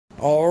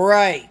All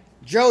right.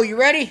 Joe, you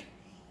ready?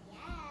 Yeah.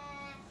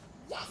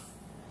 Yes.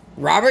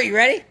 Robert, you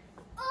ready?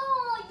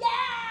 Oh,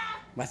 yeah.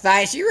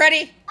 Matthias, you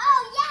ready?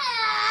 Oh,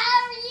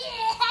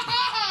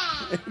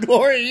 yeah. Yeah.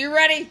 Gloria, you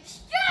ready?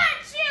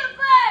 Start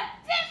super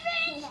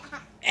pimping.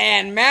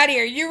 And Maddie,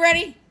 are you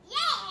ready? Yeah.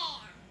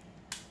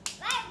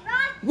 Right,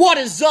 Ron? What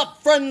is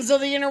up, friends of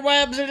the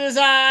interwebs? It is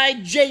I,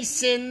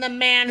 Jason, the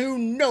man who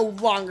no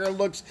longer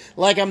looks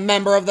like a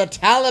member of the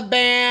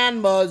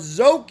Taliban,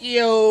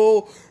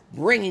 Mazokio,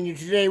 bringing you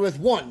today with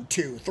 1,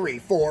 2, 3,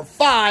 4,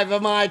 5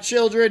 of my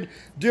children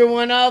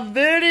doing a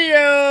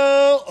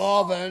video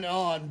of an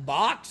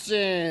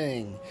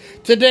unboxing.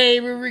 Today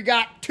we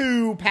got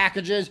 2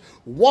 packages,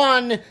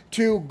 one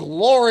to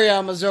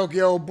Gloria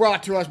Mazokio,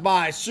 brought to us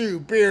by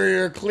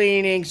Superior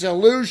Cleaning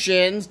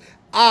Solutions,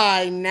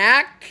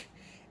 Inak,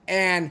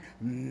 and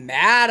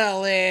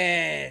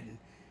Madeline.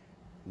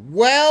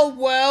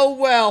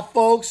 Well,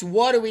 folks,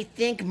 what do we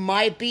think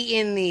might be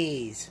in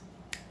these?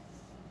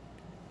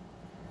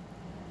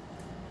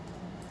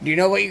 Do you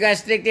know what you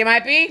guys think they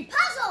might be?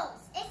 Puzzles.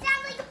 It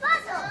sounds like a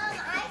puzzle.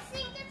 I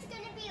think it's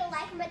going to be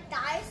like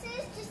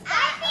Matthias's.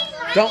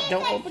 Don't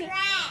open it.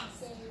 I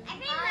think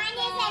mine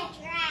is a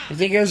dress. You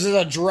think yours is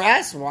a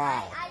dress?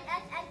 Wow. I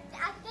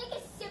think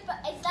it's super.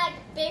 It's like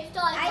based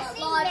on I think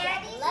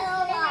Maddie's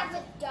gonna have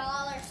a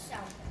doll or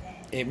something.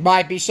 It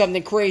might be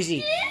something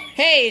crazy.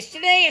 Hey, is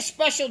today a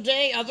special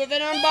day other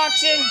than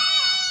unboxing?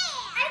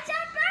 It's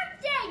our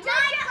birthday.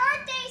 My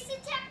birthday is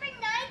September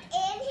 9th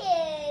and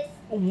his.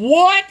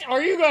 What?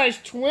 Are you guys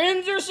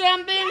twins or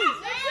something? Yeah,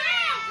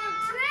 we're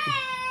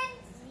twins.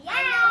 Yeah. I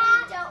know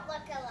we don't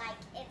look alike.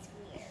 It's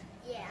weird.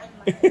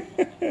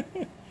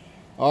 Yeah.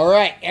 All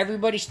right,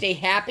 everybody stay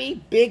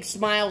happy, big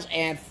smiles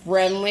and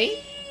friendly.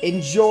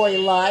 Enjoy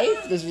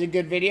life. This is a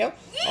good video.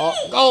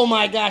 Oh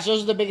my gosh,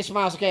 those are the biggest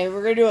smiles. Okay,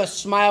 we're going to do a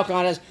smile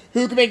contest.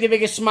 Who can make the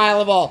biggest smile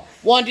of all?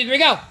 1, 2, 3,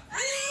 go.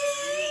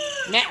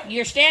 Now,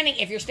 you're standing.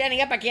 If you're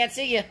standing up, I can't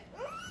see you.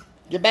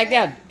 Get back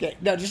down. Okay,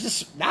 no,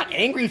 just not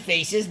angry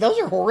faces. Those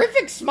are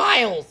horrific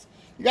smiles.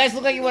 You guys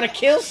look like you want to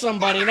kill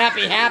somebody, not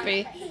be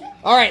happy.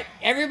 All right,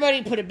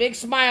 everybody put a big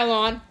smile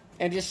on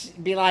and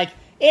just be like,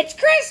 it's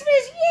Christmas,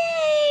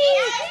 yay!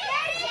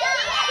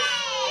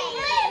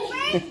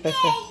 Yay!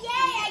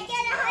 I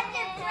get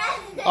 100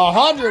 presents.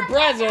 100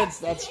 presents.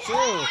 That's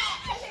true.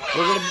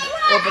 We're gonna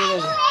open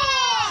those.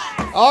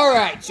 All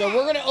right, so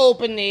we're gonna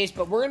open these,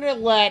 but we're gonna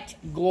let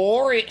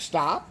Gloria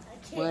stop.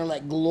 We're gonna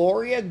let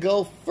Gloria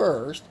go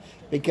first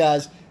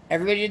because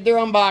everybody did their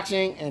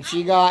unboxing, and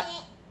she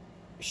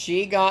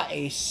got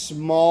a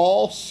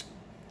small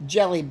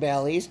Jelly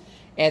Bellies,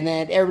 and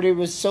then everybody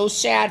was so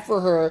sad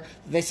for her.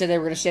 They said they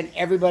were gonna send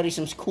everybody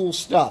some cool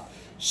stuff.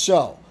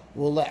 So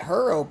we'll let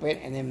her open,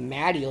 and then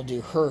Maddie will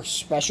do her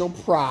special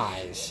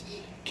prize.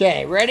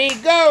 Okay, ready,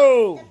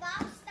 go! The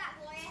box that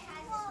Gloria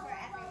has is for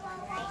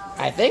everyone, right?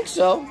 I think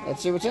so.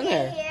 Let's see what's in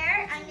there.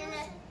 Here, I'm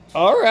gonna.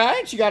 All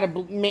right, she got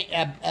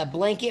a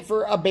blanket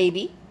for a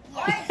baby.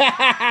 Yes.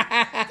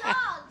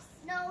 Dogs.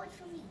 No, it's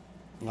for me.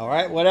 All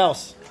right, what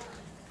else?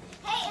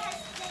 Hey, it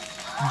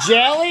has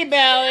Jelly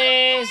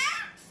Bellies.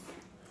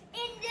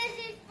 and this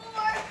is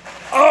for.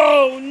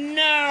 Oh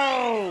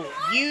no!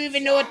 You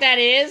even know what that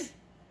is?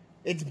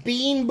 It's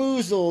Bean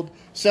Boozled,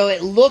 so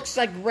it looks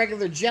like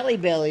regular Jelly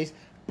Bellies,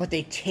 but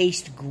they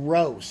taste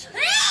gross.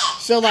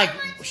 So like,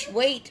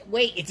 wait,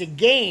 it's a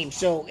game.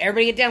 So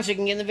everybody get down so you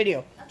can get in the video.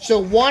 Okay. So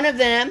one of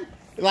them,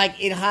 like,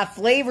 it'll have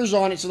flavors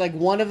on it. So like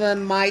one of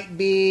them might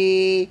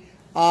be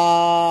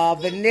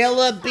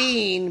vanilla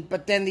bean,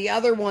 but then the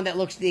other one that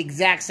looks the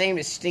exact same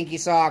is Stinky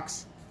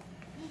Socks.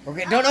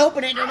 Okay, don't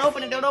open it.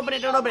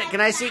 Can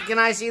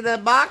I see the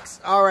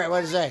box? All right,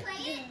 what does it say?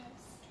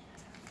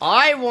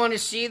 I want to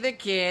see the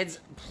kids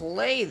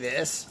play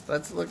this.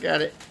 Let's look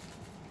at it.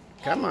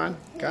 Come on.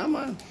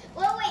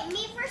 Well, wait,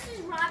 me versus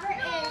Robert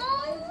and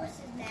you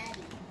versus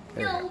Maddie.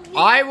 No,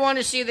 I want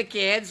to see the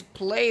kids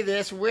play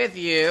this with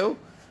you.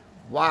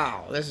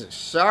 Wow,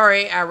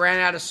 sorry, I ran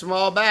out of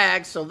small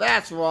bags, so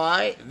that's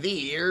why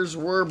the ears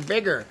were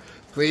bigger.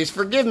 Please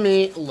forgive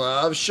me,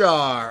 love,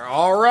 Shar.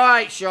 All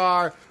right,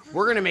 Shar,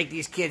 we're going to make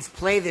these kids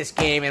play this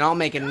game, and I'll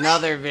make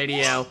another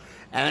video,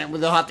 and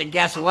they'll have to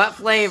guess what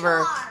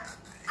flavor.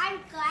 I'm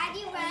glad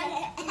you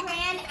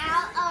ran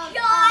out of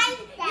Sean,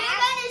 you're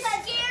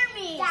gonna scare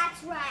me.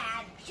 That's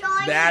rad.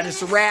 Sean, That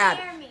is rad.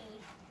 Scare me.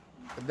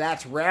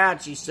 That's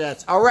rad, she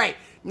says. All right,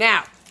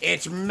 now,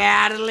 it's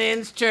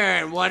Madeline's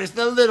turn. What does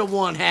the little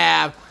one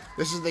have?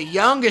 This is the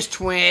youngest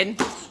twin. And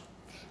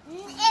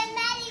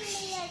Maddie and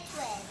me are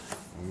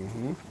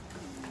twins.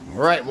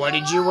 All right, what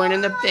did you win in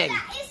the thing?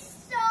 That is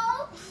so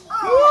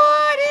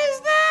What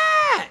is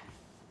that?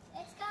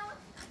 It's called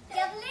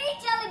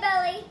Jelly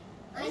Belly.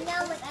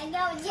 I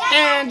know it.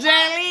 Yeah. And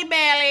Jelly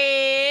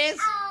Bellies.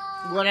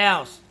 What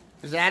else?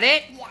 Is that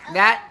it?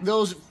 Yeah.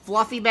 Those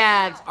fluffy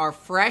bags are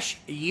fresh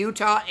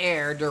Utah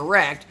air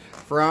direct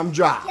from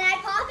Drop. Can I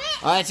pop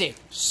it? Let's see.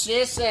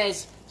 This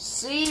says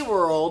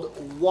SeaWorld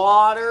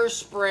water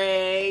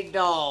spray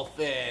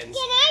dolphins. Can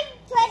I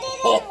put it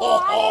in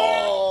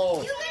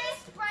water? You're gonna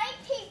spray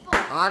people.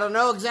 I don't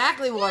know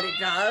exactly what it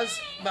does,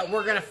 but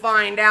we're going to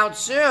find out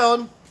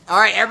soon. All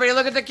right, everybody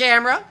look at the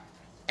camera.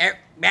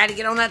 Maddie,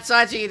 get on that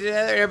side so you can do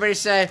that. Everybody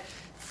say,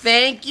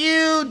 thank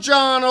you,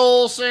 John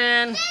Olson.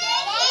 Thank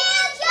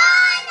you,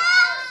 John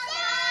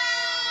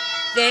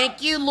Olson.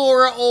 Thank you,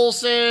 Laura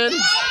Olson. Thank you,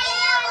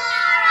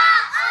 Laura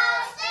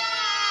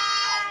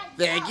Olson.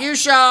 Thank you,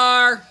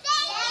 Shar. Thank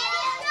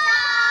you,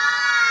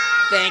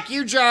 John. Thank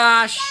you,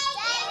 Josh.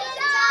 Thank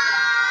you,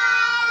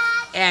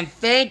 John. And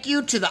thank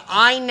you to the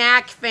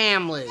Inak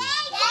family. Thank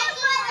you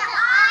for the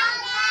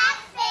Inak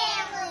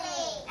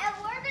family. And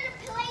we're going to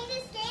play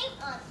this game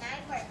on my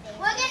birthday.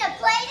 We're going to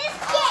play this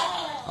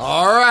game.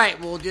 All right,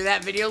 we'll do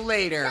that video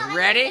later.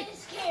 Ready?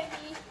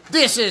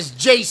 This is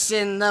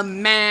Jason, the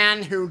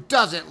man who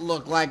doesn't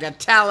look like a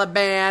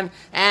Taliban,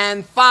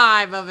 and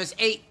 5 of his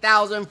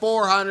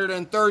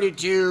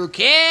 8,432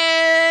 kids.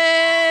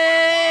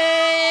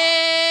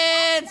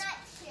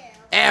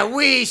 And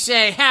we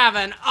say have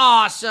an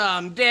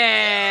awesome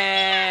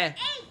day.